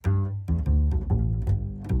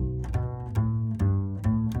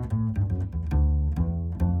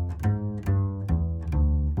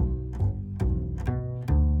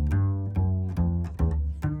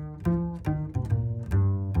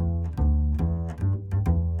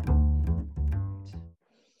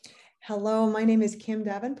Hello, my name is Kim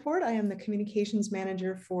Davenport. I am the communications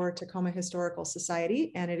manager for Tacoma Historical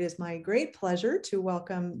Society, and it is my great pleasure to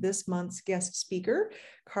welcome this month's guest speaker,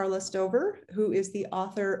 Carla Stover, who is the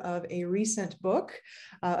author of a recent book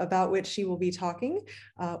about which she will be talking,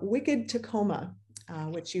 Wicked Tacoma.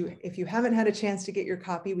 Which if you haven't had a chance to get your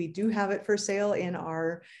copy, we do have it for sale in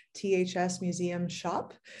our THS Museum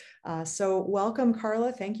shop. So welcome,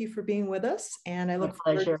 Carla. Thank you for being with us. And I look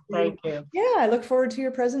forward to, Thank you. Yeah, I look forward to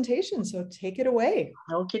your presentation. So take it away.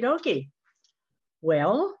 Okie dokie.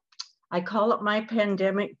 Well, I call it my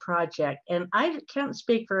pandemic project, and I can't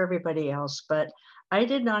speak for everybody else, but I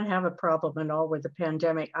did not have a problem at all with the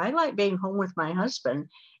pandemic. I like being home with my husband.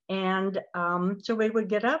 And so we would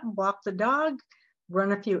get up and walk the dog,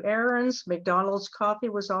 run a few errands. McDonald's coffee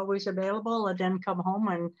was always available, and then come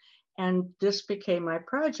home, and this became my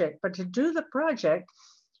project. But to do the project,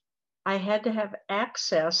 I had to have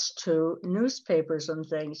access to newspapers and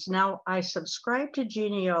things. Now, I subscribe to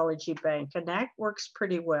Genealogy Bank, and that works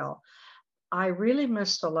pretty well. I really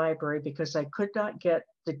missed the library because I could not get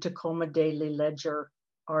the Tacoma Daily Ledger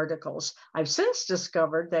articles. I've since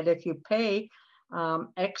discovered that if you pay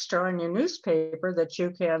extra on your newspaper, that you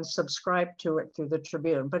can subscribe to it through the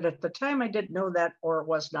Tribune. But at the time, I didn't know that, or it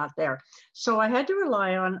was not there. So I had to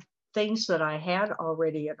rely on things that I had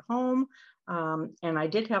already at home. And I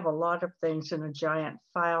did have a lot of things in a giant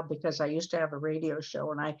file because I used to have a radio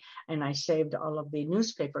show, and I saved all of the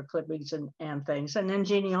newspaper clippings and things. And then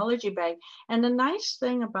Genealogy Bank. And the nice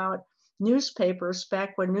thing about newspapers,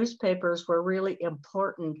 back when newspapers were really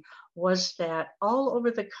important, was that all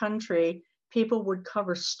over the country, people would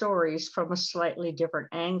cover stories from a slightly different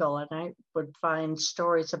angle. And I would find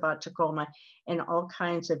stories about Tacoma in all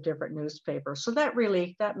kinds of different newspapers. So that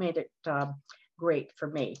made it great for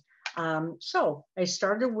me. So I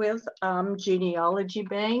started with Genealogy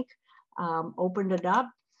Bank, opened it up.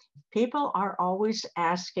 People are always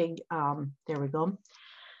asking, there we go,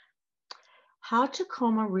 how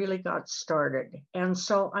Tacoma really got started. And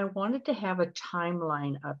so I wanted to have a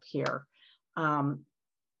timeline up here.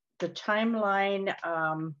 The timeline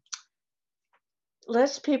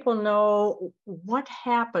lets people know what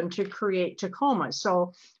happened to create Tacoma.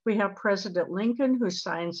 So we have President Lincoln, who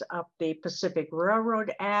signs up the Pacific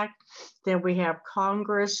Railroad Act. Then we have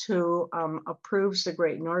Congress, who approves the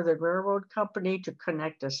Great Northern Railroad Company to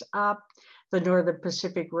connect us up. The Northern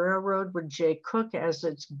Pacific Railroad with Jay Cooke as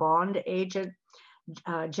its bond agent.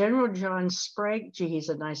 General John Sprague, gee, he's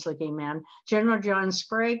a nice looking man. General John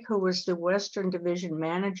Sprague, who was the Western Division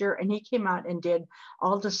manager, and he came out and did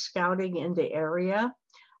all the scouting in the area.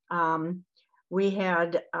 We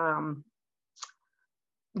had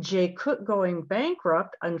Jay Cooke going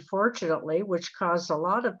bankrupt, unfortunately, which caused a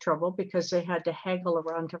lot of trouble because they had to haggle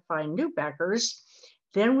around to find new backers.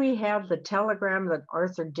 Then we have the telegram that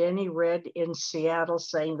Arthur Denny read in Seattle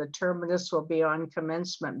saying the terminus will be on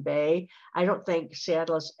Commencement Bay. I don't think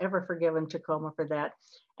Seattle has ever forgiven Tacoma for that.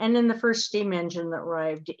 And then the first steam engine that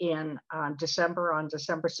arrived in December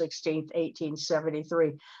 16th,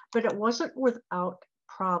 1873. But it wasn't without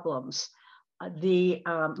problems. The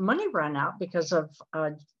money ran out because of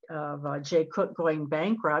Jay Cooke going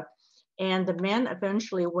bankrupt, and the men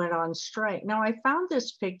eventually went on strike. Now, I found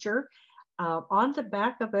this picture. On the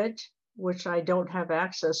back of it, which I don't have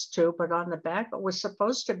access to, but on the back, it was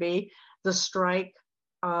supposed to be the strike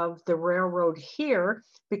of the railroad here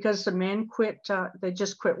because the men quit, they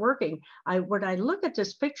just quit working. When I look at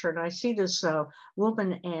this picture and I see this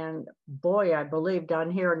woman and boy, I believe, down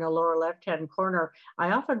here in the lower left-hand corner,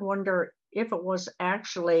 I often wonder if it was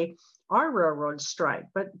actually our railroad strike,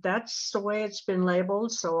 but that's the way it's been labeled,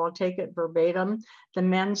 so I'll take it verbatim. The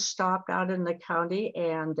men stopped out in the county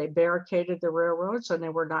and they barricaded the railroads, and they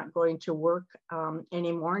were not going to work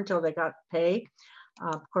anymore until they got pay.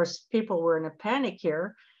 Of course, people were in a panic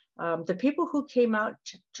here. The people who came out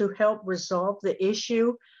to help resolve the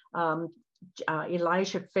issue,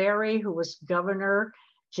 Elijah Ferry, who was governor,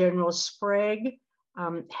 General Sprague,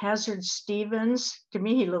 Hazard Stevens, to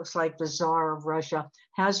me he looks like the Tsar of Russia,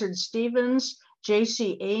 Hazard Stevens,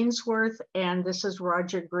 J.C. Ainsworth, and this is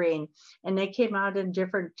Roger Green. And they came out in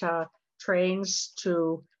different trains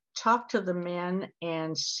to talk to the men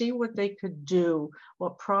and see what they could do,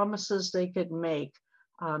 what promises they could make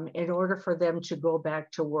in order for them to go back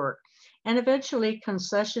to work. And eventually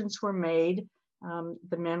concessions were made.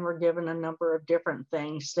 The men were given a number of different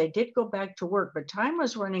things. They did go back to work, but time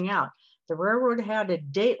was running out. The railroad had a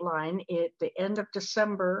dateline at the end of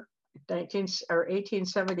December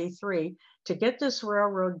 1873 to get this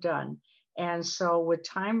railroad done. And so with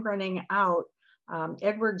time running out,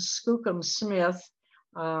 Edward Skookum Smith,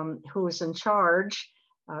 who was in charge,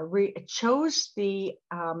 chose the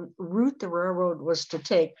route the railroad was to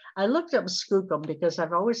take. I looked up Skookum because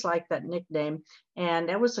I've always liked that nickname, and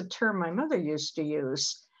that was a term my mother used to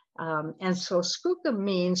use. And so Skookum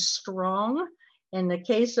means strong. In the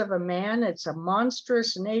case of a man, it's a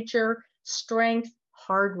monstrous nature, strength,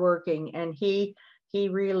 hardworking, and he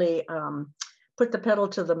really put the pedal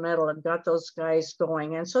to the metal and got those guys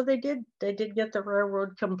going. And so they did get the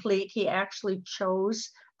railroad complete. He actually chose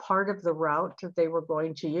part of the route that they were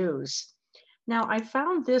going to use. Now, I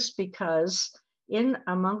found this because in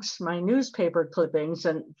amongst my newspaper clippings,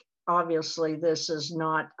 and obviously this is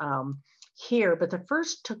not here, but the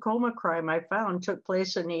first Tacoma crime I found took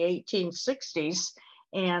place in the 1860s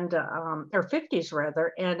and or 50s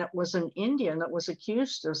rather, and it was an Indian that was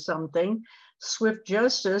accused of something. Swift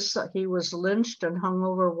justice, he was lynched and hung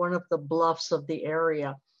over one of the bluffs of the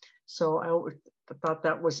area. So I thought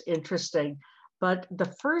that was interesting. But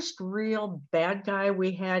the first real bad guy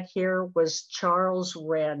we had here was Charles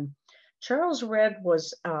Red. Charles Red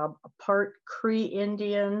was a part Cree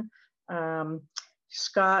Indian,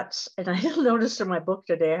 Scots, and I noticed in my book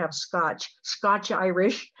today I have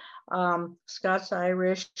Scotch-Irish,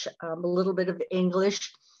 Scots-Irish, a little bit of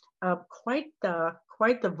English, quite the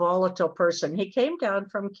volatile person. He came down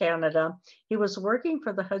from Canada. He was working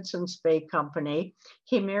for the Hudson's Bay Company.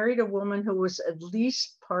 He married a woman who was at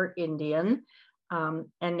least part Indian, and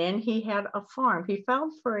then he had a farm. He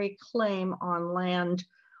filed for a claim on land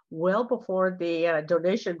well before the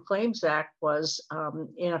Donation Claims Act was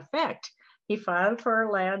in effect. He filed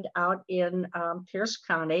for land out in Pierce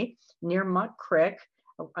County near Muck Creek.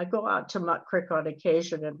 I go out to Muck Creek on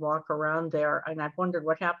occasion and walk around there, and I've wondered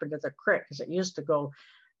what happened to the creek, because it used to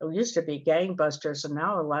be gangbusters, and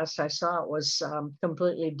now the last I saw it was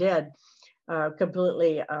completely dead,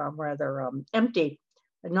 completely empty,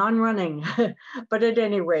 non-running. But at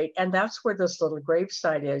any rate, and that's where this little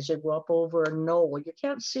gravesite is. You go up over a knoll. You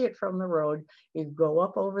can't see it from the road. You go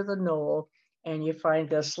up over the knoll, and you find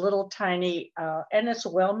this little tiny, and it's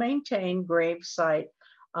a well-maintained gravesite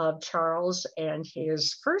of Charles and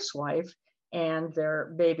his first wife and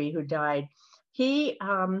their baby who died. He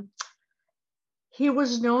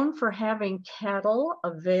was known for having cattle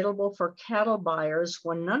available for cattle buyers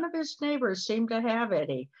when none of his neighbors seemed to have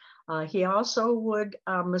any. He also would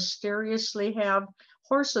mysteriously have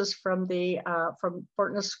horses from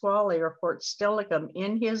Fort Nisqually or Fort Steilacoom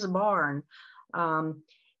in his barn.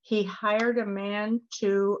 He hired a man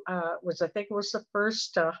to, I think it was the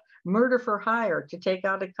first murder for hire, to take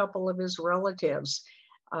out a couple of his relatives.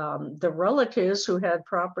 The relatives who had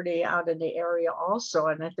property out in the area also,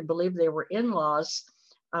 and I believe they were in-laws,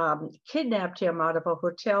 kidnapped him out of a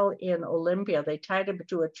hotel in Olympia. They tied him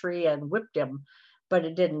to a tree and whipped him, but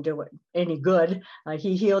it didn't do it any good.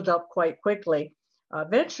 He healed up quite quickly.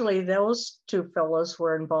 Eventually, those two fellows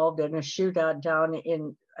were involved in a shootout down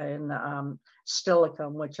in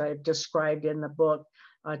Steilacoom, which I've described in the book.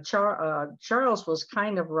 Charles was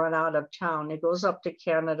kind of run out of town. He goes up to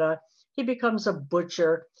Canada. He becomes a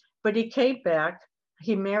butcher, but he came back.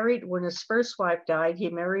 He married, when his first wife died, he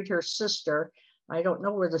married her sister. I don't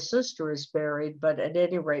know where the sister is buried, but at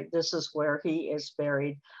any rate, this is where he is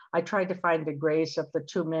buried. I tried to find the graves of the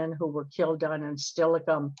two men who were killed down in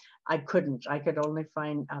Steilacoom. I couldn't. I could only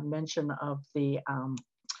find a mention of the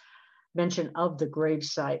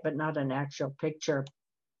gravesite, but not an actual picture.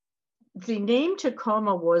 The name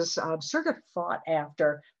Tacoma was sort of fought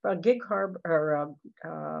after. Gig Harbor,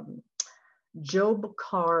 Job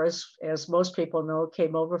Carr, as most people know,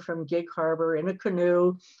 came over from Gig Harbor in a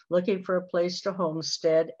canoe looking for a place to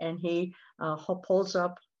homestead, and he pulls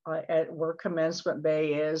up at where Commencement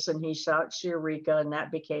Bay is, and he shouts Eureka, and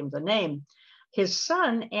that became the name. His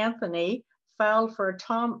son, Anthony, filed for a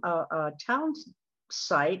town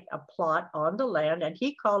site, a plot on the land, and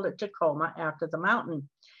he called it Tacoma after the mountain.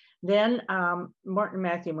 Then Martin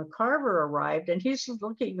Matthew McCarver arrived, and he's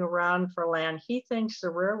looking around for land. He thinks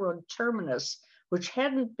the railroad terminus, which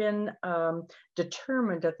hadn't been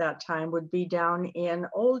determined at that time, would be down in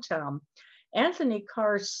Old Town. Anthony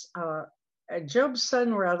Carr's, Job's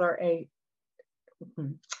son,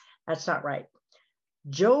 that's not right.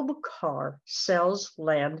 Job Carr sells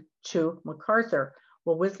land to MacArthur.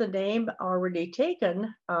 Well, with the name already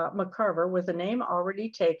taken, McCarver, with the name already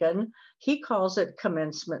taken, he calls it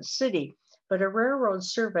Commencement City. But a railroad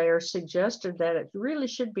surveyor suggested that it really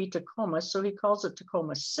should be Tacoma, so he calls it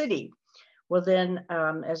Tacoma City. Well, then,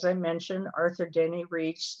 as I mentioned, Arthur Denny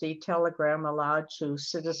reached the telegram aloud to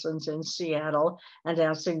citizens in Seattle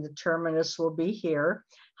announcing the terminus will be here.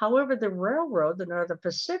 However, the railroad, the Northern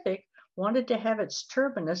Pacific, wanted to have its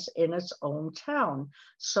terminus in its own town.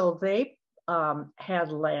 So they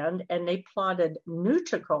had land, and they plotted New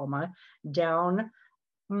Tacoma down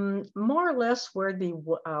more or less where the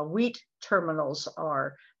wheat terminals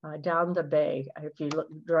are down the bay. If you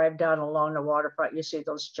drive down along the waterfront, you see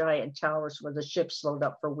those giant towers where the ships load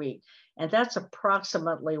up for wheat. And that's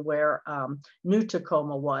approximately where New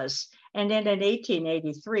Tacoma was. And then in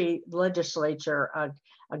 1883, the legislature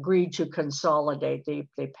agreed to consolidate.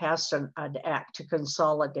 They passed an act to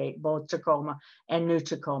consolidate both Tacoma and New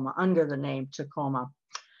Tacoma under the name Tacoma.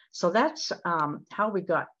 So that's how we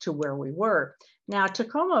got to where we were. Now,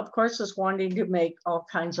 Tacoma, of course, is wanting to make all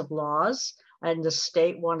kinds of laws, and the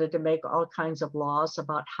state wanted to make all kinds of laws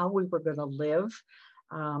about how we were going to live.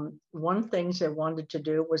 One thing they wanted to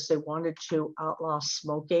do was they wanted to outlaw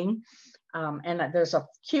smoking. And there's a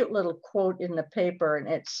cute little quote in the paper, and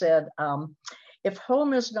it said, if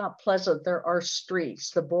home is not pleasant, there are streets.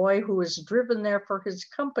 The boy who is driven there for his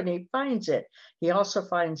company finds it. He also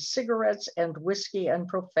finds cigarettes and whiskey and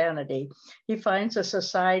profanity. He finds a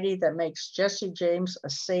society that makes Jesse James a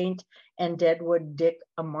saint and Deadwood Dick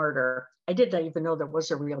a martyr. I didn't even know there was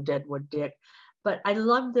a real Deadwood Dick. But I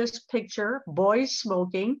love this picture, boys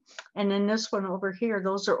smoking. And then this one over here,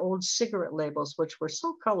 those are old cigarette labels, which were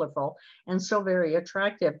so colorful and so very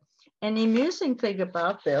attractive. And the amusing thing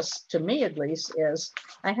about this, to me at least, is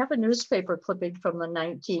I have a newspaper clipping from the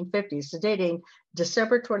 1950s, dating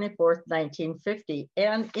December 24th, 1950.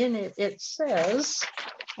 And in it, it says,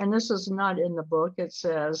 and this is not in the book, it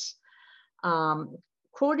says,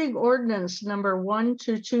 quoting ordinance number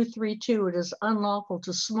 12232, it is unlawful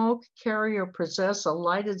to smoke, carry, or possess a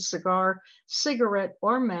lighted cigar, cigarette,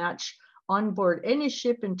 or match on board any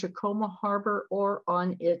ship in Tacoma Harbor or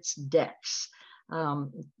on its decks.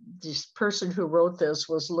 This person who wrote this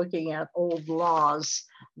was looking at old laws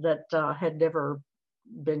that had never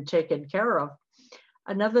been taken care of.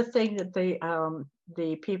 Another thing that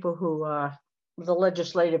the people who, the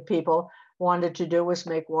legislative people wanted to do was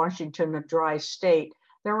make Washington a dry state.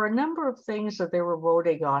 There were a number of things that they were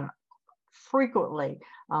voting on frequently.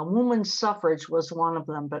 Women's suffrage was one of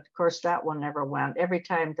them, but of course that one never went. Every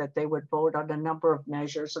time that they would vote on a number of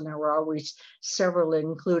measures, and there were always several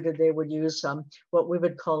included, they would use what we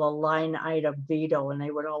would call a line item veto, and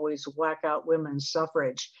they would always whack out women's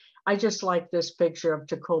suffrage. I just like this picture of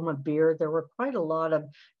Tacoma beer. There were quite a lot of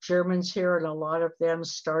Germans here, and a lot of them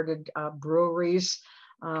started breweries.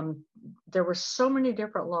 There were so many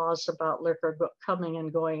different laws about liquor coming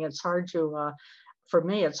and going. It's hard to, for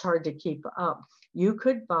me, it's hard to keep up. You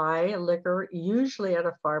could buy liquor usually at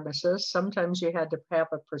a pharmacist. Sometimes you had to have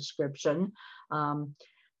a prescription.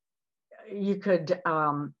 You could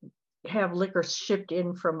have liquor shipped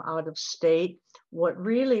in from out of state. What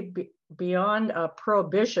really beyond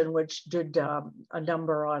prohibition, which did a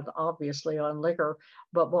number on obviously on liquor,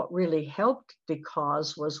 but what really helped the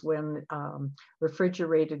cause was when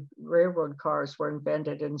refrigerated railroad cars were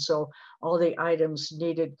invented, and so all the items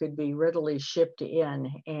needed could be readily shipped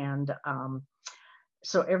in, and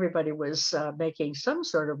so everybody was making some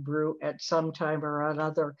sort of brew at some time or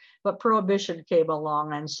another. But prohibition came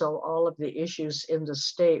along, and so all of the issues in the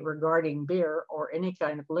state regarding beer or any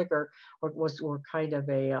kind of liquor were kind of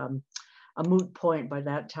a moot point by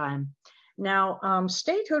that time. Now,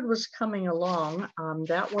 statehood was coming along.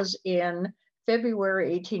 That was in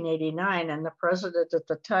February 1889, and the president at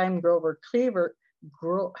the time, Grover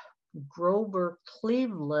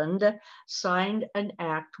Cleveland, signed an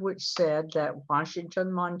act which said that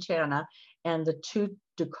Washington, Montana, and the two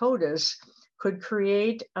Dakotas could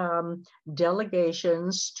create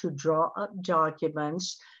delegations to draw up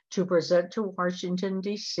documents to present to Washington,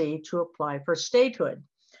 D.C. to apply for statehood.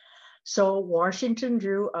 So Washington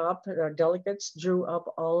delegates drew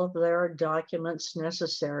up all of their documents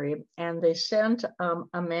necessary, and they sent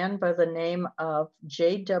a man by the name of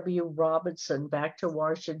J.W. Robinson back to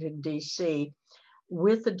Washington, D.C.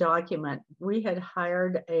 with the document. We had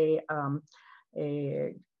hired a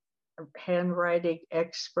handwriting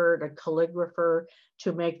expert, a calligrapher,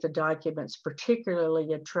 to make the documents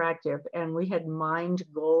particularly attractive, and we had mined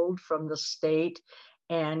gold from the state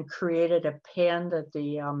and created a pen that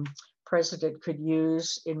the president could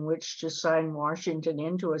use in which to sign Washington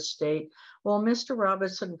into a state. Well, Mr.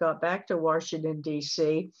 Robinson got back to Washington,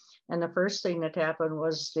 D.C., and the first thing that happened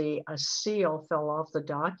was a seal fell off the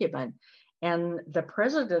document. And the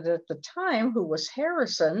president at the time, who was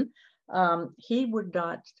Harrison, he would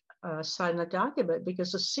not sign the document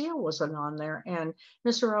because the seal wasn't on there. And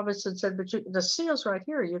Mr. Robinson said, but the seal's right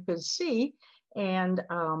here, you can see. and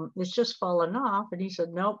it's just fallen off. And he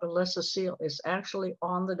said, nope, unless the seal is actually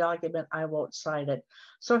on the document, I won't sign it.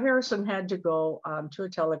 So Harrison had to go to a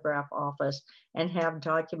telegraph office and have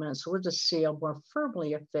documents with the seal more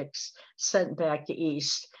firmly affixed sent back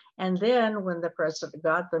east. And then when the president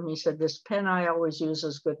got them, he said, this pen I always use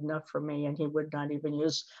is good enough for me. And he would not even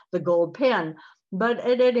use the gold pen. But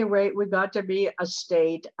at any rate, we got to be a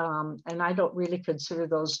state. And I don't really consider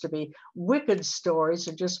those to be wicked stories.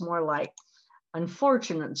 They're just more like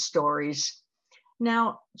unfortunate stories.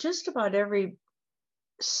 Now, just about every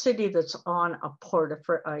city that's on a port,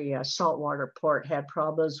 a saltwater port, had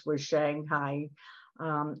problems with Shanghai.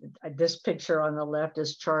 This picture on the left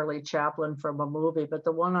is Charlie Chaplin from a movie, but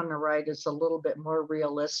the one on the right is a little bit more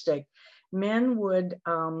realistic. Men would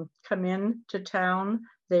come in to town.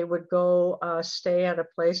 They would go stay at a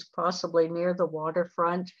place possibly near the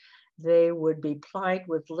waterfront. They would be plied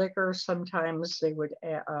with liquor. Sometimes they would,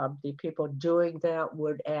 the people doing that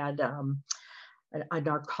would add a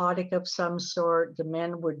narcotic of some sort. The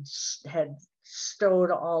men had stowed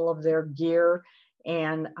all of their gear,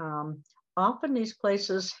 and often these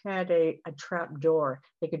places had a trap door.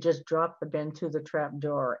 They could just drop the men through the trap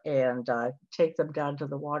door and take them down to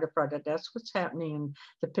the waterfront. And that's what's happening in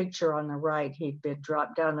the picture on the right. He'd been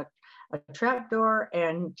dropped down a trap door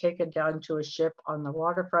and taken down to a ship on the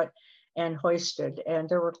waterfront and hoisted. And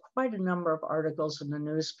there were quite a number of articles in the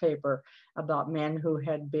newspaper about men who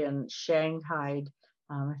had been shanghaied.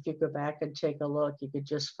 If you go back and take a look, you could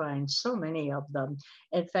just find so many of them.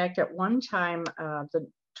 In fact, at one time, the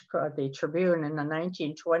Tribune in the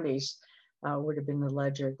 1920s, would have been the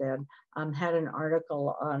Ledger then, had an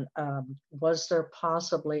article on, was there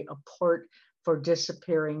possibly a port for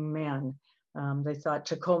disappearing men? They thought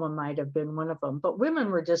Tacoma might have been one of them, but women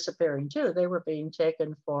were disappearing too. They were being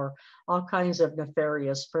taken for all kinds of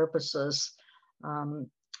nefarious purposes. So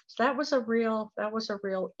that was a real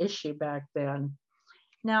issue back then.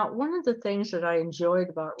 Now, one of the things that I enjoyed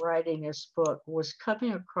about writing this book was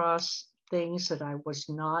coming across things that I was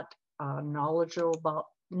not knowledgeable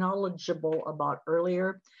about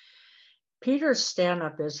earlier. Peter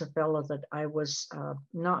Stanhope is a fellow that I was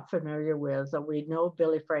not familiar with. We know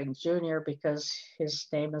Billy Frank Jr. because his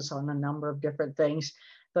name is on a number of different things,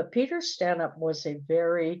 but Peter Stanhope was a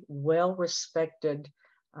very well-respected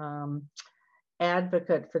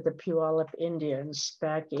advocate for the Puyallup Indians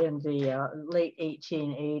back in the late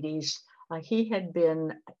 1880s. He had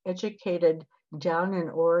been educated down in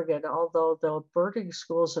Oregon, although the boarding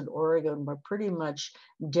schools in Oregon were pretty much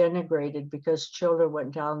denigrated because children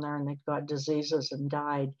went down there and they got diseases and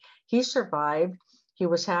died. He survived. He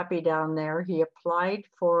was happy down there. He applied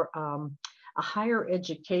for a higher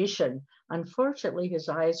education. Unfortunately, his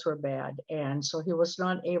eyes were bad, and so he was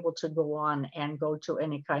not able to go on and go to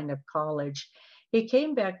any kind of college. He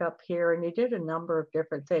came back up here and he did a number of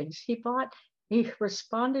different things. He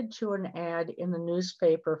responded to an ad in the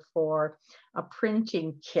newspaper for a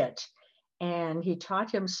printing kit, and he taught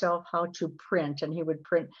himself how to print, and he would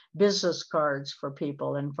print business cards for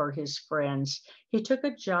people and for his friends. He took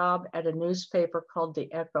a job at a newspaper called The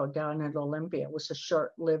Echo down in Olympia. It was a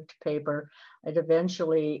short-lived paper. It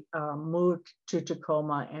eventually moved to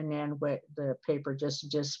Tacoma, and then the paper just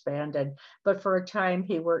disbanded. But for a time,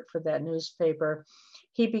 he worked for that newspaper.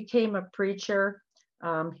 He became a preacher.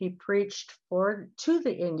 He preached to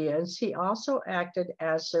the Indians. He also acted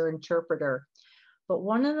as their interpreter. But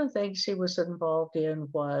one of the things he was involved in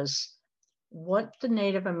was what the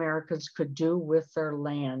Native Americans could do with their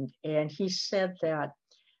land. And he said that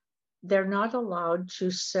they're not allowed to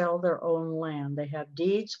sell their own land. They have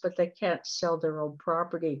deeds, but they can't sell their own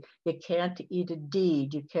property. You can't eat a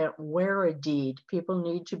deed. You can't wear a deed. People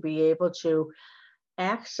need to be able to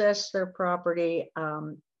access their property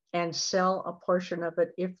and sell a portion of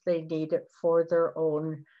it if they need it for their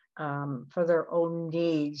own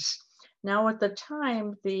needs. Now, at the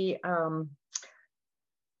time, the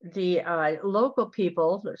local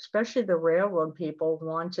people, especially the railroad people,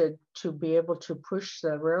 wanted to be able to push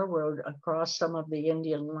the railroad across some of the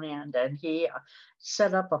Indian land, and he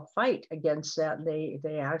set up a fight against that.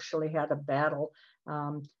 They actually had a battle.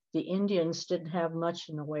 The Indians didn't have much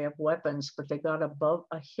in the way of weapons, but they got above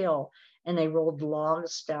a hill and they rolled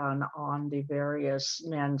logs down on the various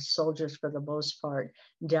men, soldiers for the most part,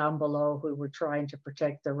 down below who were trying to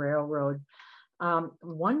protect the railroad.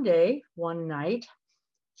 One night,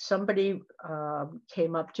 somebody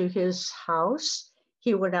came up to his house.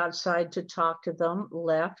 He went outside to talk to them,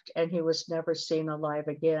 left, and he was never seen alive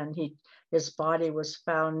again. His body was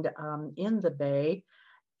found in the bay.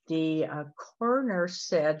 The coroner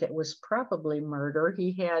said it was probably murder.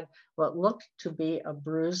 He had what looked to be a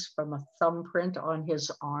bruise from a thumbprint on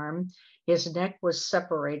his arm. His neck was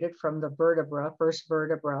separated from the vertebra, first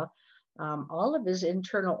vertebra. All of his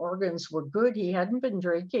internal organs were good. He hadn't been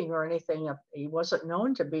drinking or anything. He wasn't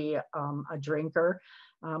known to be a drinker,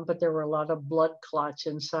 but there were a lot of blood clots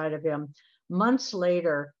inside of him. Months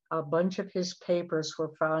later, a bunch of his papers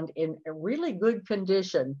were found in a really good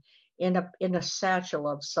condition in a satchel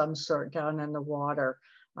of some sort down in the water.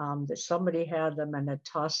 That somebody had them and had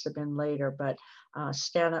tossed them in later, but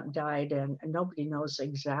Stanhope died and nobody knows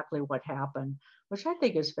exactly what happened, which I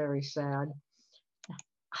think is very sad.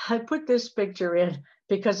 I put this picture in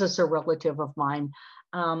because it's a relative of mine.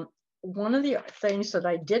 One of the things that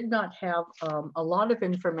I did not have a lot of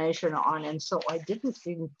information on, and so I didn't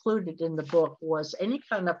include it in the book, was any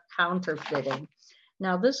kind of counterfeiting.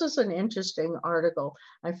 Now, this is an interesting article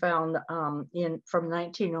I found from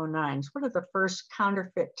 1909. It's one of the first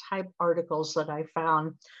counterfeit type articles that I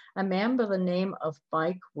found. A man by the name of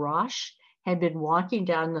Mike Roche had been walking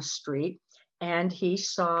down the street, and he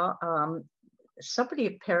saw somebody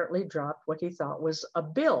apparently dropped what he thought was a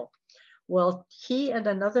bill. Well, he and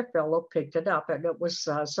another fellow picked it up, and it was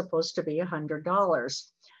supposed to be $100.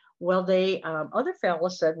 Well, the other fellow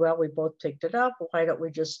said, well, we both picked it up. Why don't we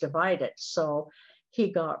just divide it? So he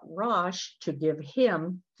got Roche to give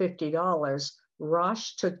him $50.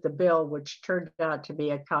 Roche took the bill, which turned out to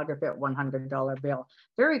be a counterfeit $100 bill.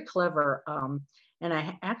 Very clever. And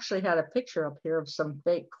I actually had a picture up here of some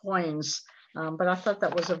fake coins, but I thought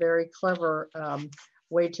that was a very clever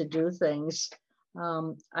way to do things.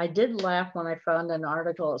 I did laugh when I found an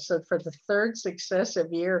article. It said, for the third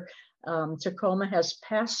successive year, Tacoma has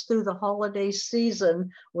passed through the holiday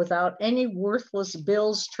season without any worthless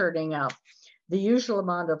bills turning up. The usual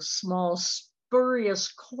amount of small spurious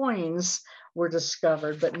coins were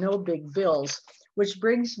discovered, but no big bills, which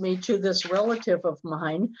brings me to this relative of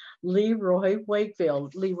mine, Leroy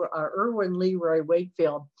Wakefield, Irwin Leroy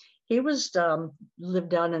Wakefield. He was lived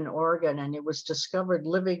down in Oregon, and he was discovered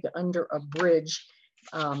living under a bridge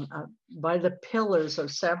by the pillars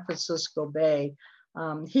of San Francisco Bay.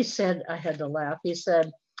 He said, I had to laugh, he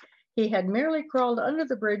said, he had merely crawled under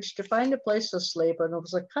the bridge to find a place to sleep, and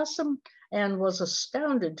was accustomed and was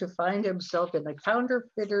astounded to find himself in a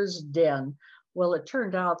counterfeiter's den. Well, it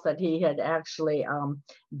turned out that he had actually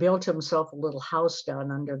built himself a little house down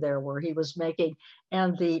under there where he was making,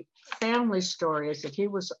 and the family story is that he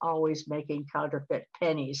was always making counterfeit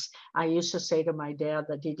pennies. I used to say to my dad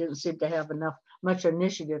that he didn't seem to have much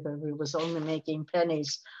initiative and he was only making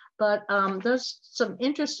pennies. But there's some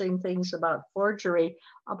interesting things about forgery.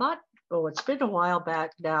 It's been a while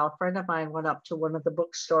back now. A friend of mine went up to one of the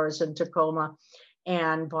bookstores in Tacoma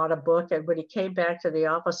and bought a book. And when he came back to the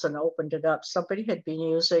office and opened it up, somebody had been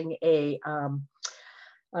using a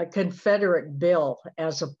Confederate bill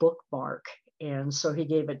as a bookmark. And so he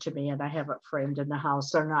gave it to me, and I have it framed in the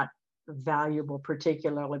house. They're not valuable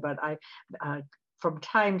particularly, but from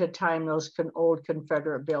time to time, those old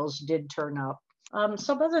Confederate bills did turn up.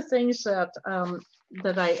 Some other things that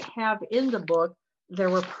I have in the book,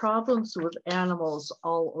 there were problems with animals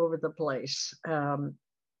all over the place.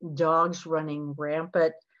 Dogs running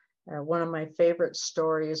rampant. One of my favorite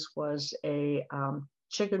stories was a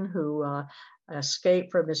chicken who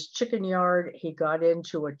escaped from his chicken yard. He got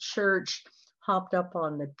into a church, hopped up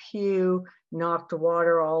on the pew, knocked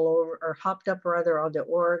water all over, or hopped up rather on the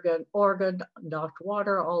organ, knocked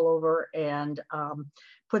water all over, and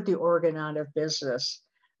put the organ out of business.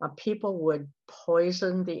 People would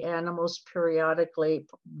poison the animals periodically,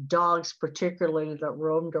 dogs particularly that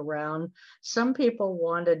roamed around. Some people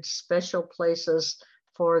wanted special places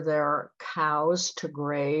for their cows to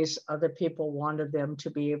graze. Other people wanted them to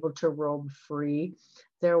be able to roam free.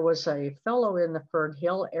 There was a fellow in the Fern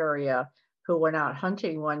Hill area who went out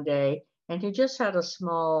hunting one day, and he just had a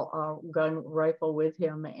small gun rifle with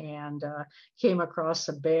him and came across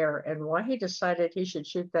a bear. And why he decided he should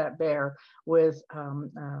shoot that bear with a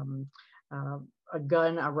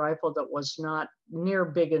rifle that was not near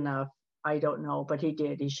big enough, I don't know, but he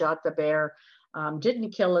did. He shot the bear,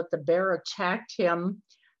 didn't kill it. The bear attacked him.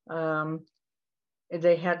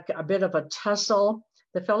 They had a bit of a tussle.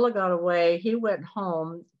 The fellow got away. He went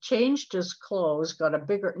home, changed his clothes,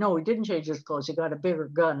 he didn't change his clothes. He got a bigger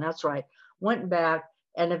gun. That's right. Went back,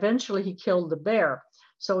 and eventually he killed the bear.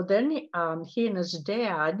 So then he and his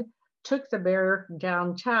dad took the bear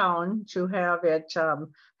downtown to have it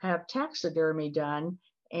have taxidermy done.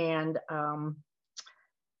 And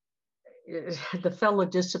the fellow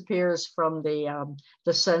disappears from the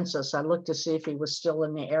census. I looked to see if he was still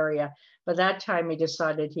in the area. By that time, he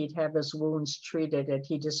decided he'd have his wounds treated, and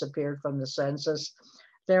he disappeared from the census.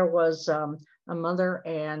 There was a mother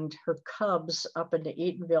and her cubs up in the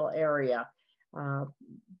Eatonville area,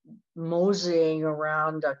 moseying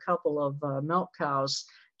around a couple of milk cows.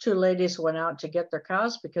 Two ladies went out to get their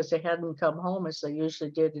cows because they hadn't come home as they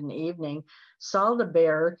usually did in the evening, saw the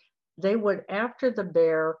bear. They went after the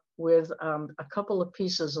bear with a couple of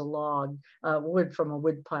pieces of wood from a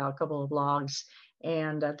wood pile, a couple of logs,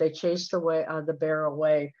 and they chased the bear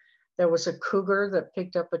away. There was a cougar that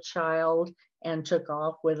picked up a child and took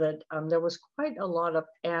off with it. There was quite a lot of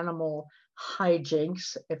animal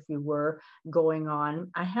hijinks, if you were, going on.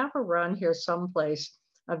 I have around here someplace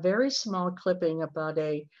a very small clipping about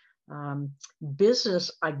a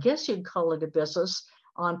business, I guess you'd call it a business,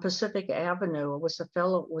 on Pacific Avenue. It was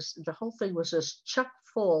the whole thing was just chock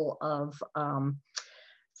full of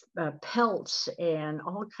pelts and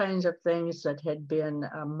all kinds of things that had been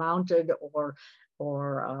mounted or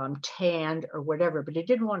tanned or whatever, but he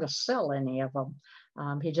didn't want to sell any of them.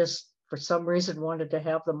 He just, for some reason, wanted to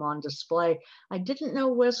have them on display. I didn't know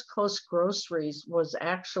West Coast Groceries was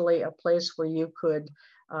actually a place where you could,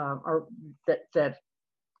 or that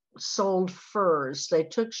sold furs. They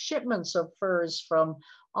took shipments of furs from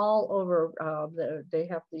all over. They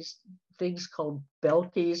have these things called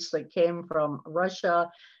Belkies that came from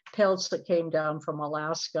Russia, pelts that came down from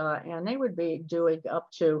Alaska, and they would be doing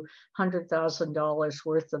up to $100,000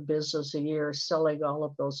 worth of business a year selling all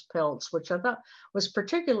of those pelts, which I thought was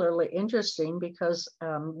particularly interesting because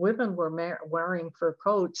women were wearing fur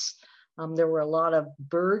coats. There were a lot of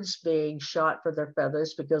birds being shot for their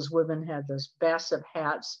feathers because women had those massive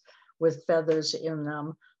hats with feathers in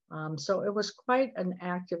them. So it was quite an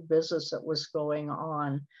active business that was going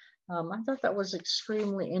on. I thought that was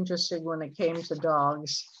extremely interesting when it came to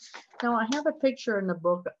dogs. Now, I have a picture in the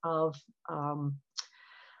book of,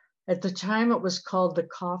 at the time it was called the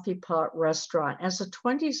Coffee Pot Restaurant. As the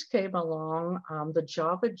 20s came along, the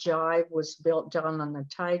Java Jive was built down on the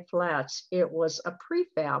Tide Flats. It was a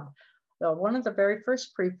prefab, one of the very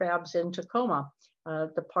first prefabs in Tacoma.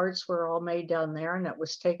 The parts were all made down there, and it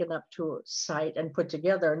was taken up to a site and put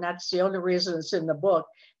together. And that's the only reason it's in the book,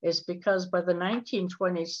 is because by the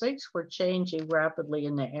 1920s, things were changing rapidly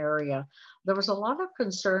in the area. There was a lot of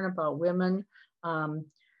concern about women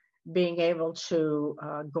being able to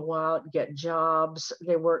go out, get jobs.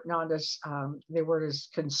 They weren't as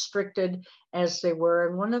constricted as they were.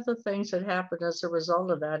 And one of the things that happened as a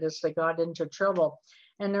result of that is they got into trouble.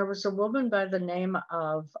 And there was a woman by the name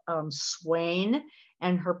of Swain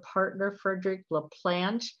and her partner, Frederick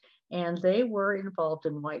LaPlante, and they were involved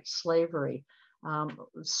in white slavery.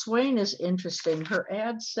 Swain is interesting. Her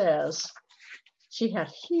ad says, she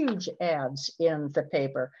had huge ads in the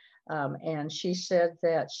paper, and she said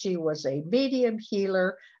that she was a medium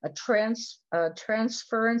healer, a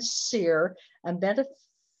transference seer, a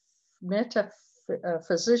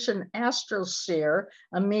metaphysician astral seer,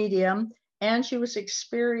 a medium, and she was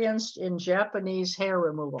experienced in Japanese hair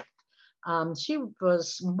removal. She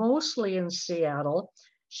was mostly in Seattle.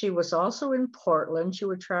 She was also in Portland. She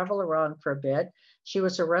would travel around for a bit. She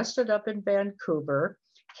was arrested up in Vancouver,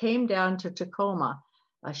 came down to Tacoma.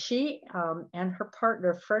 She and her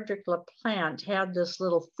partner, Frederick LaPlante, had this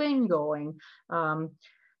little thing going.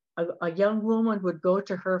 A young woman would go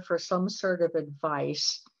to her for some sort of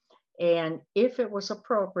advice. And if it was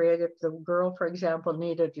appropriate, if the girl, for example,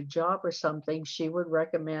 needed a job or something, she would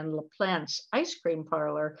recommend LaPlante's ice cream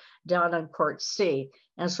parlor down on Court C.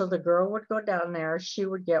 And so the girl would go down there, she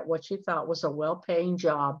would get what she thought was a well-paying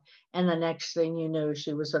job. And the next thing you knew,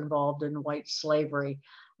 she was involved in white slavery.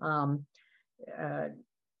 LaPlante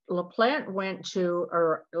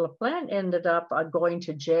ended up going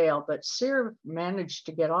to jail, but Sear managed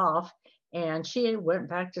to get off. And she went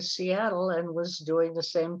back to Seattle and was doing the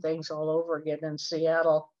same things all over again in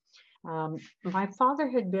Seattle. My father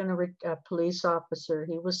had been a police officer.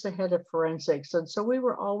 He was the head of forensics. And so we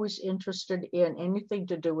were always interested in anything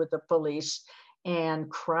to do with the police and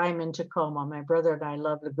crime in Tacoma. My brother and I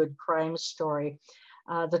loved a good crime story.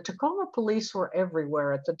 The Tacoma police were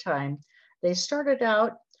everywhere at the time. They started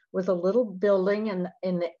out with a little building in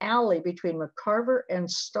the alley between McCarver and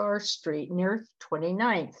Star Street near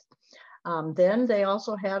 29th. Then they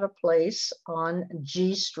also had a place on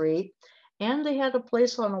G Street, and they had a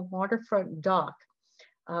place on a waterfront dock.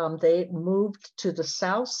 They moved to the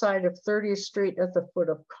south side of 30th Street at the foot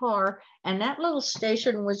of Carr, and that little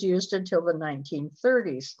station was used until the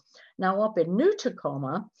 1930s. Now up in New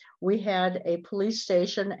Tacoma, we had a police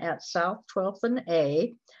station at South 12th and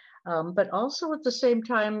A. But also at the same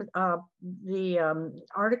time, the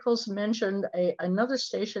articles mentioned another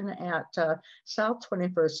station at South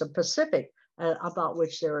 21st and Pacific, about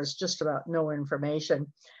which there is just about no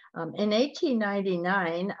information. In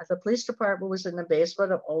 1899, the police department was in the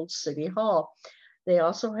basement of Old City Hall. They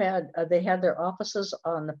also had their offices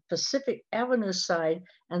on the Pacific Avenue side,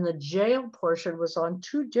 and the jail portion was on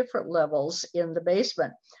 2 different levels in the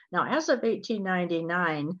basement. Now, as of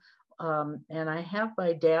 1899, and I have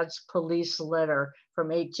my dad's police letter from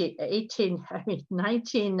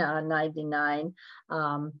 1999.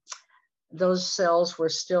 Those cells were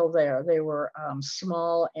still there. They were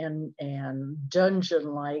small and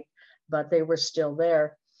dungeon-like, but they were still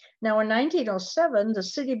there. Now, in 1907, the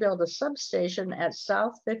city built a substation at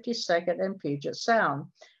South 52nd and Puget Sound.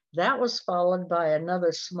 That was followed by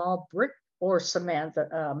another small brick or cement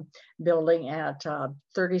building at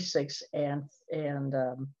 36th and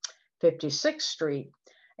 56th Street.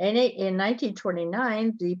 And in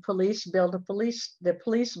 1929, the police built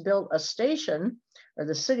a station, or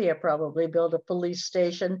the city probably built a police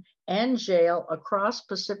station and jail across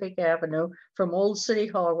Pacific Avenue from Old City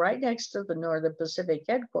Hall, right next to the Northern Pacific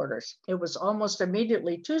headquarters. It was almost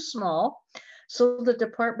immediately too small, so the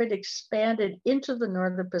department expanded into the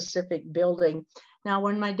Northern Pacific building. Now,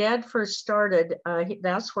 when my dad first started,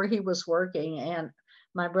 that's where he was working, and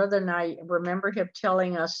my brother and I remember him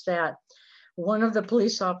telling us that one of the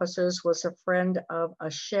police officers was a friend of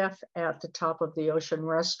a chef at the Top of the Ocean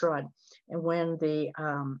restaurant. And when the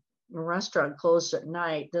restaurant closed at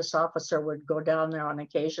night, this officer would go down there on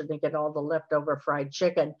occasion to get all the leftover fried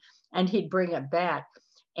chicken, and he'd bring it back.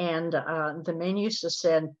 And the men used to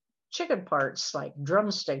send chicken parts like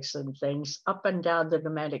drumsticks and things up and down the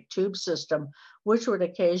pneumatic tube system, which would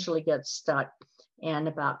occasionally get stuck. And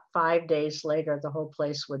about 5 days later, the whole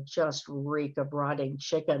place would just reek of rotting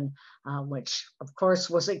chicken, which of course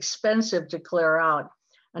was expensive to clear out.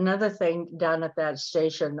 Another thing down at that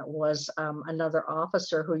station was another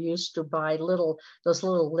officer who used to buy those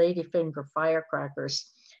little ladyfinger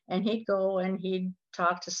firecrackers. And he'd go and he'd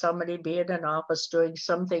talk to somebody, be in an office doing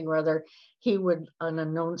something or other. He would,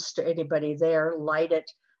 unannounced to anybody there, light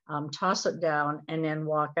it, toss it down, and then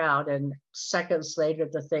walk out. And seconds later,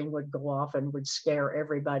 the thing would go off and would scare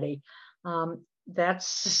everybody. That's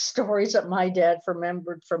stories that my dad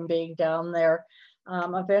remembered from being down there.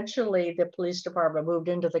 Eventually, the police department moved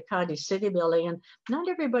into the County City building, and not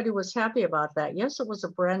everybody was happy about that. Yes, it was a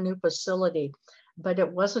brand new facility, but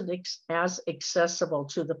it wasn't as accessible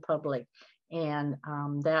to the public, and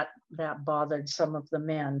that bothered some of the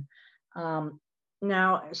men.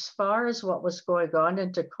 Now, as far as what was going on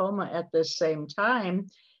in Tacoma at this same time,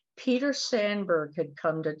 Peter Sandberg had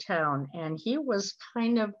come to town, and he was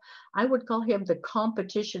kind of, I would call him the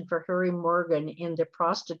competition for Harry Morgan in the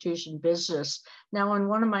prostitution business. Now, in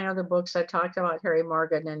one of my other books, I talked about Harry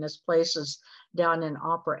Morgan and his places down in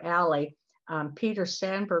Opera Alley. Peter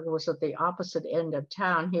Sandberg was at the opposite end of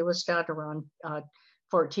town. He was down around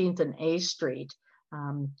 14th and A Street.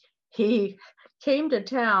 He came to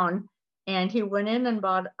town and he went in and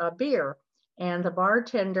bought a beer, and the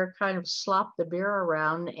bartender kind of slopped the beer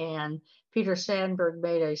around, and Peter Sandberg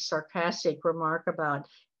made a sarcastic remark about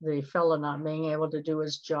the fellow not being able to do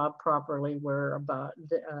his job properly, where about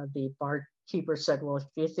the barkeeper said, well, if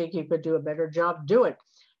you think you could do a better job, do it.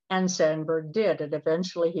 And Sandberg did, and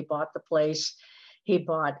eventually he bought the place. He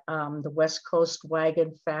bought the West Coast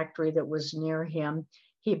Wagon Factory that was near him.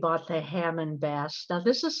 He bought the Hammond Bass. Now,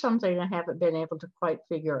 this is something I haven't been able to quite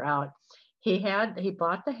figure out. He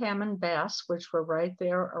bought the Hammond Bass, which were right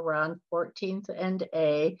there around 14th and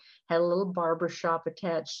A, had a little barber shop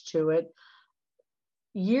attached to it.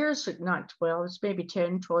 It's maybe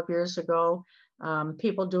 10, 12 years ago,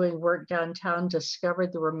 people doing work downtown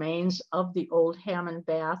discovered the remains of the old Hammond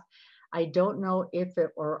Bath. I don't know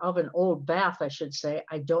of an old bath, I should say.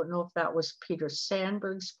 I don't know if that was Peter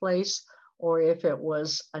Sandberg's place or if it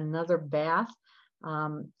was another bath.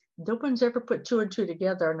 No one's ever put 2 and 2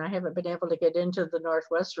 together, and I haven't been able to get into the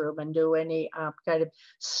Northwest room and do any kind of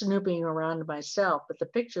snooping around myself, but the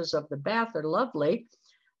pictures of the bath are lovely.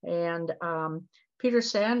 And Peter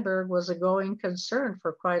Sandberg was a going concern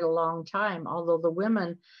for quite a long time, although the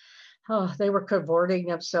women, they were cavorting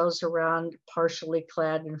themselves around partially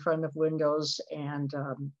clad in front of windows, and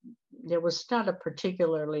it was not a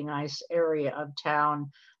particularly nice area of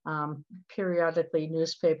town. Periodically,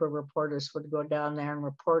 newspaper reporters would go down there and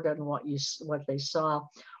report on what they saw.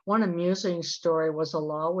 One amusing story was a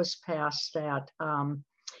law was passed that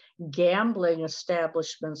gambling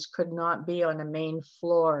establishments could not be on a main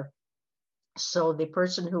floor. So the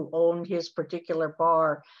person who owned his particular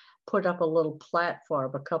bar put up a little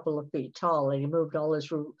platform a couple of feet tall, and he moved all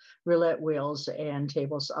his roulette wheels and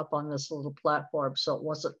tables up on this little platform so it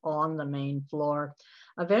wasn't on the main floor.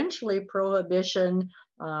 Eventually, prohibition,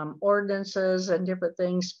 ordinances and different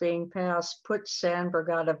things being passed put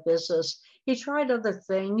Sandberg out of business. He tried other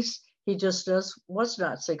things. He just was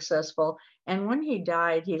not successful. And when he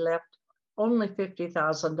died, he left only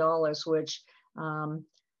 $50,000, which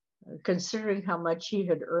considering how much he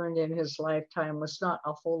had earned in his lifetime was not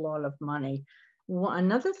a whole lot of money.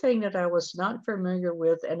 Another thing that I was not familiar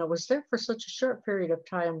with, and it was there for such a short period of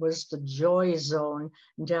time, was the Joy Zone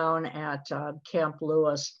down at Camp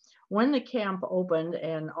Lewis. When the camp opened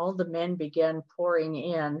and all the men began pouring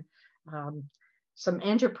in, some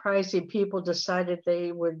enterprising people decided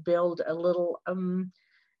they would build a little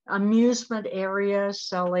amusement area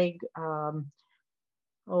selling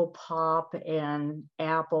pop and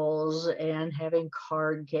apples and having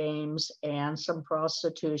card games and some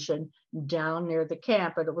prostitution down near the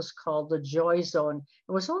camp. And it was called the Joy Zone.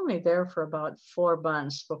 It was only there for about 4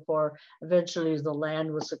 months before eventually the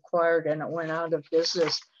land was acquired and it went out of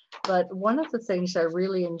business. But one of the things I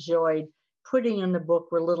really enjoyed putting in the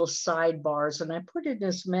book were little sidebars, and I put in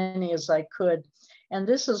as many as I could. And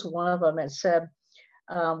this is one of them. It said,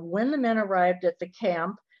 when the men arrived at the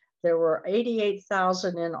camp, there were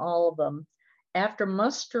 88,000 in all of them. After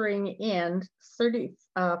mustering in,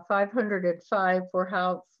 505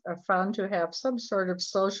 were found to have some sort of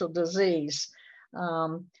social disease.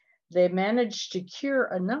 They managed to cure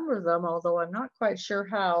a number of them, although I'm not quite sure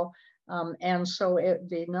how. And so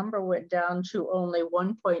the number went down to only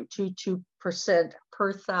 1.22%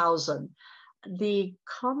 per thousand. The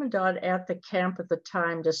commandant at the camp at the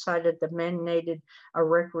time decided the men needed a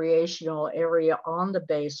recreational area on the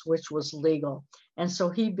base, which was legal. And so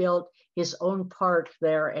he built his own park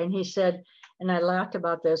there. And he said, and I laughed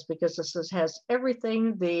about this because this has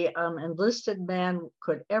everything the enlisted man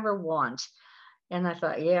could ever want. And I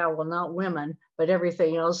thought, yeah, well, not women, but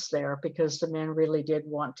everything else there, because the men really did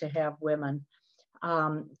want to have women.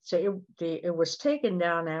 So it was taken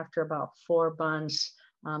down after about 4 months.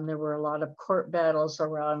 There were a lot of court battles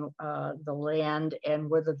around the land and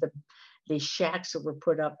whether the shacks that were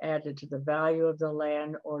put up added to the value of the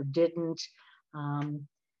land or didn't.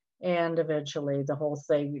 And eventually the whole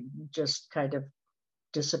thing just kind of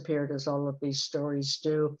disappeared, as all of these stories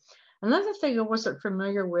do. Another thing I wasn't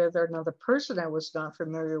familiar with, or another person I was not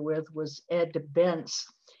familiar with, was Ed Bentz.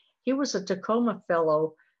 He was a Tacoma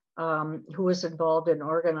fellow who was involved in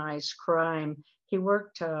organized crime. He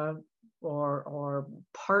worked or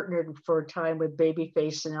partnered for a time with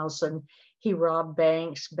Babyface Nelson. He robbed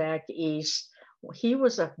banks back east. He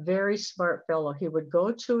was a very smart fellow. He would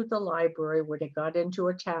go to the library when he got into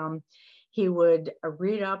a town. He would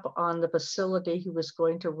read up on the facility he was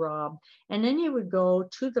going to rob, and then he would go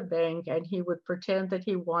to the bank and he would pretend that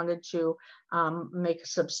he wanted to make a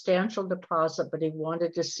substantial deposit, but he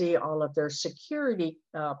wanted to see all of their security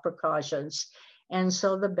precautions. And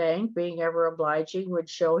so the bank, being ever obliging, would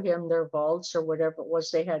show him their vaults or whatever it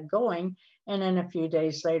was they had going. And then a few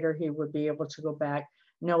days later, he would be able to go back,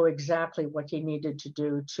 know exactly what he needed to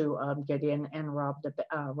do to get in and rob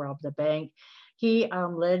the bank. He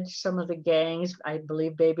led some of the gangs. I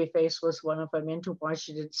believe Babyface was one of them, into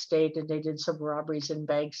Washington State, and they did some robberies in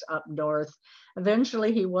banks up north.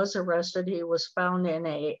 Eventually, he was arrested. He was found in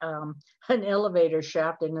an elevator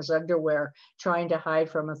shaft in his underwear, trying to hide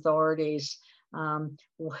from authorities.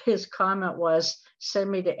 His comment was, "Send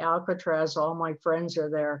me to Alcatraz, all my friends are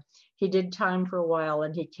there." He did time for a while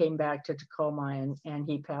and he came back to Tacoma and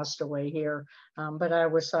he passed away here. But I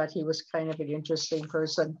always thought he was kind of an interesting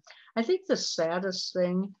person. I think the saddest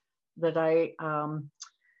thing that I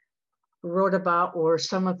wrote about were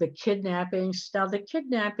some of the kidnappings. Now, the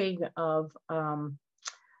kidnapping of the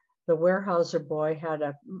Weyerhaeuser boy had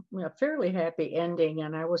a fairly happy ending,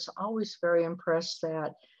 and I was always very impressed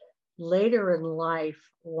that later in life,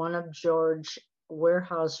 one of George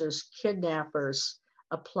Weyerhaeuser's kidnappers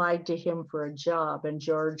applied to him for a job, and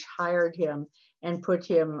George hired him and put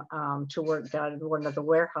him to work down in one of the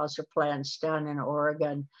Weyerhaeuser plants down in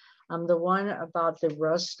Oregon. The one about the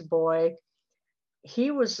Rust boy,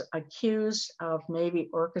 he was accused of maybe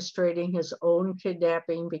orchestrating his own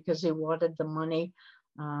kidnapping because he wanted the money,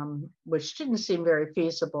 which didn't seem very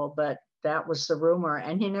feasible, but that was the rumor,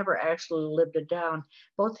 and he never actually lived it down.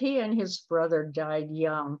 Both he and his brother died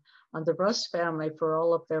young. The Rust family, for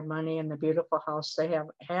all of their money and the beautiful house they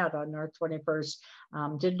had on North 21st,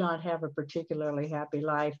 did not have a particularly happy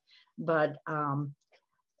life, but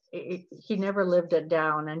he never lived it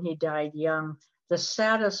down and he died young. The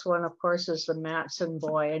saddest one, of course, is the Matson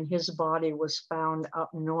boy, and his body was found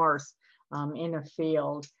up north in a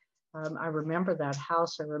field. I remember that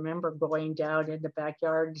house. I remember going down in the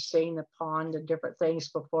backyard and seeing the pond and different things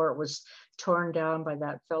before it was torn down by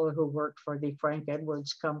that fellow who worked for the Frank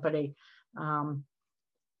Edwards Company. And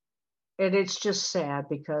it's just sad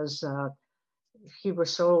because he was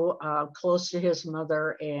so close to his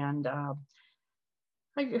mother, and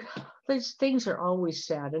these things are always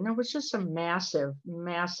sad. And there was just a massive,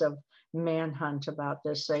 massive manhunt about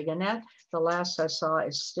this thing. And that, the last I saw,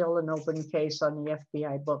 is still an open case on the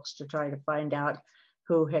FBI books to try to find out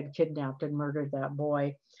who had kidnapped and murdered that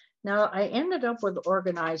boy. Now, I ended up with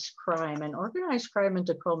organized crime, and organized crime in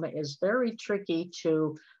Tacoma is very tricky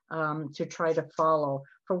to try to follow.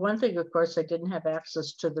 For one thing, of course, I didn't have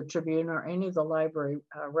access to the Tribune or any of the library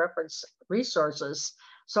reference resources,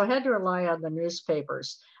 so I had to rely on the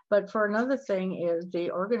newspapers. But for another thing is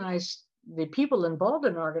the people involved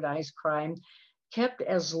in organized crime kept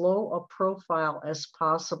as low a profile as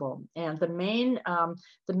possible. And the main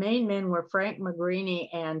men were Frank Magrini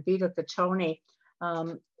and Vito Catoni.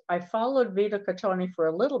 I followed Vito Catoni for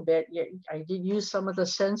a little bit. I did use some of the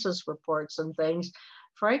census reports and things.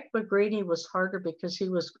 Frank Magrini was harder because he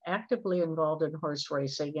was actively involved in horse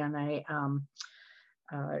racing, and I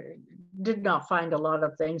did not find a lot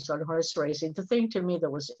of things on horse racing. The thing to me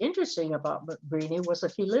that was interesting about Magrini was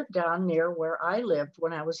that he lived down near where I lived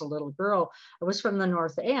when I was a little girl. I was from the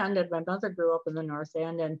North End, and my mother grew up in the North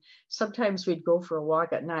End, and sometimes we'd go for a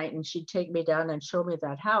walk at night, and she'd take me down and show me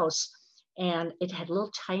that house. And it had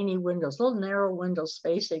little tiny windows, little narrow windows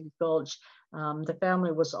facing the gulch. The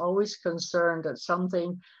family was always concerned that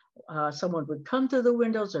someone would come through the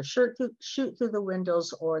windows or shoot through the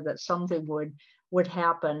windows, or that something would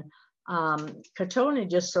happen. Catoni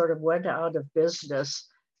just sort of went out of business.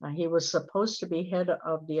 He was supposed to be head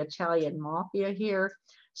of the Italian mafia here.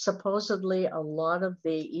 Supposedly, a lot of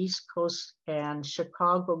the East Coast and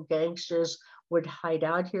Chicago gangsters would hide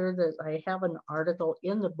out here. I have an article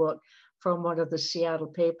in the book from one of the Seattle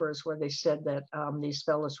papers where they said that these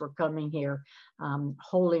fellows were coming here,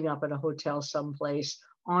 holding up at a hotel someplace,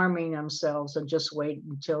 arming themselves, and just wait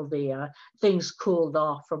until the things cooled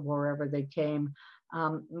off from wherever they came.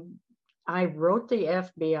 I wrote the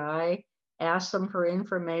FBI, asked them for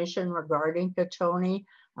information regarding Catoni.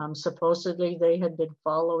 Supposedly they had been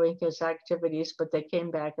following his activities, but they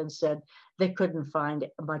came back and said they couldn't find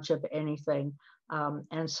much of anything.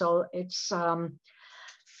 And so it's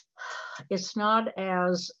not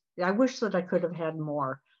as, I wish that I could have had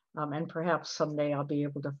more. And perhaps someday I'll be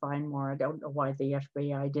able to find more. I don't know why the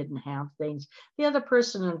FBI didn't have things. The other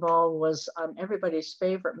person involved was everybody's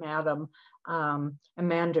favorite madam,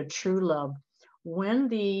 Amanda Truelove. When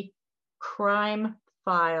the crime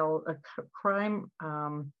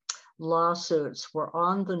lawsuits were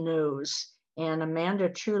on the news, and Amanda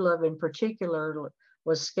Truelove in particular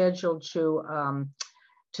was scheduled to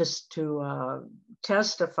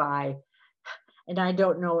testify, and I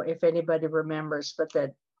don't know if anybody remembers, but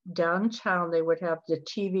that downtown they would have the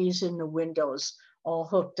TVs in the windows all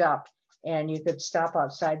hooked up, and you could stop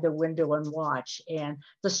outside the window and watch, and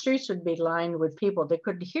the streets would be lined with people. They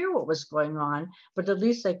couldn't hear what was going on, but at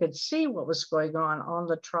least they could see what was going on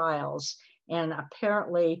the trials. And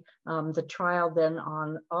apparently the trial then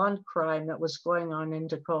on crime that was going on in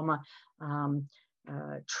Tacoma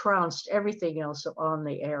trounced everything else on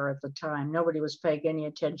the air at the time. Nobody was paying any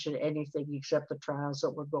attention to anything except the trials that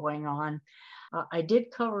were going on. I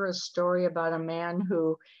did cover a story about a man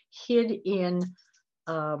who hid in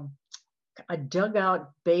a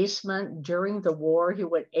dugout basement during the war. He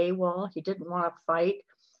went AWOL. He didn't want to fight,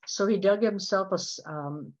 so he dug himself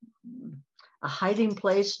a hiding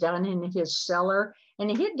place down in his cellar, and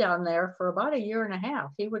he hid down there for about 1.5 years.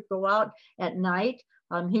 He would go out at night.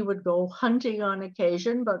 He would go hunting on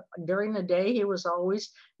occasion, but during the day, he was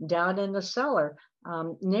always down in the cellar.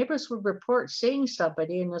 Neighbors would report seeing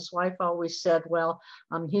somebody, and his wife always said, well,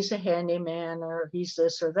 he's a handyman, or he's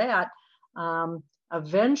this or that.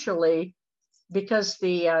 Eventually, because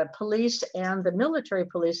the police and the military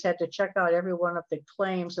police had to check out every one of the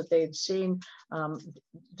claims that they had seen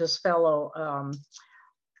this fellow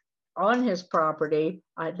on his property,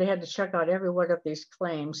 they had to check out every one of these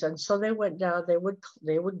claims. And so they went down, they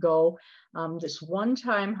would go. This one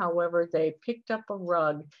time, however, they picked up a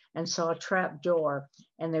rug and saw a trap door,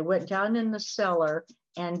 and they went down in the cellar,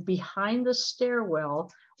 and behind the stairwell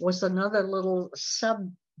was another little sub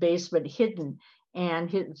basement hidden. And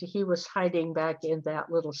he was hiding back in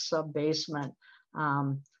that little sub basement.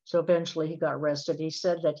 So eventually he got arrested. He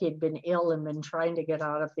said that he'd been ill and been trying to get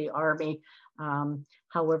out of the army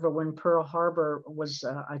However, when Pearl Harbor was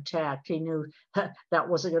attacked, he knew that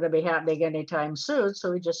wasn't going to be happening anytime soon,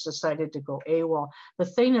 so he just decided to go AWOL. The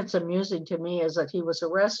thing that's amusing to me is that he was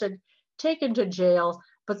arrested, taken to jail,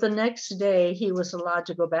 but the next day he was allowed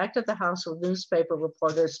to go back to the house with newspaper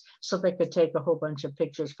reporters so they could take a whole bunch of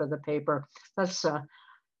pictures for the paper. That's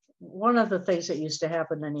one of the things that used to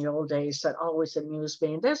happen in the old days that always amused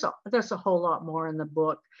me. And there's a whole lot more in the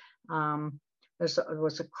book. There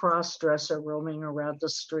was a cross-dresser roaming around the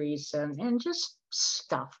streets and just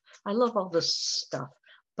stuff. I love all this stuff.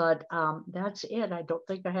 But that's it. I don't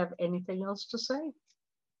think I have anything else to say.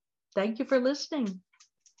 Thank you for listening.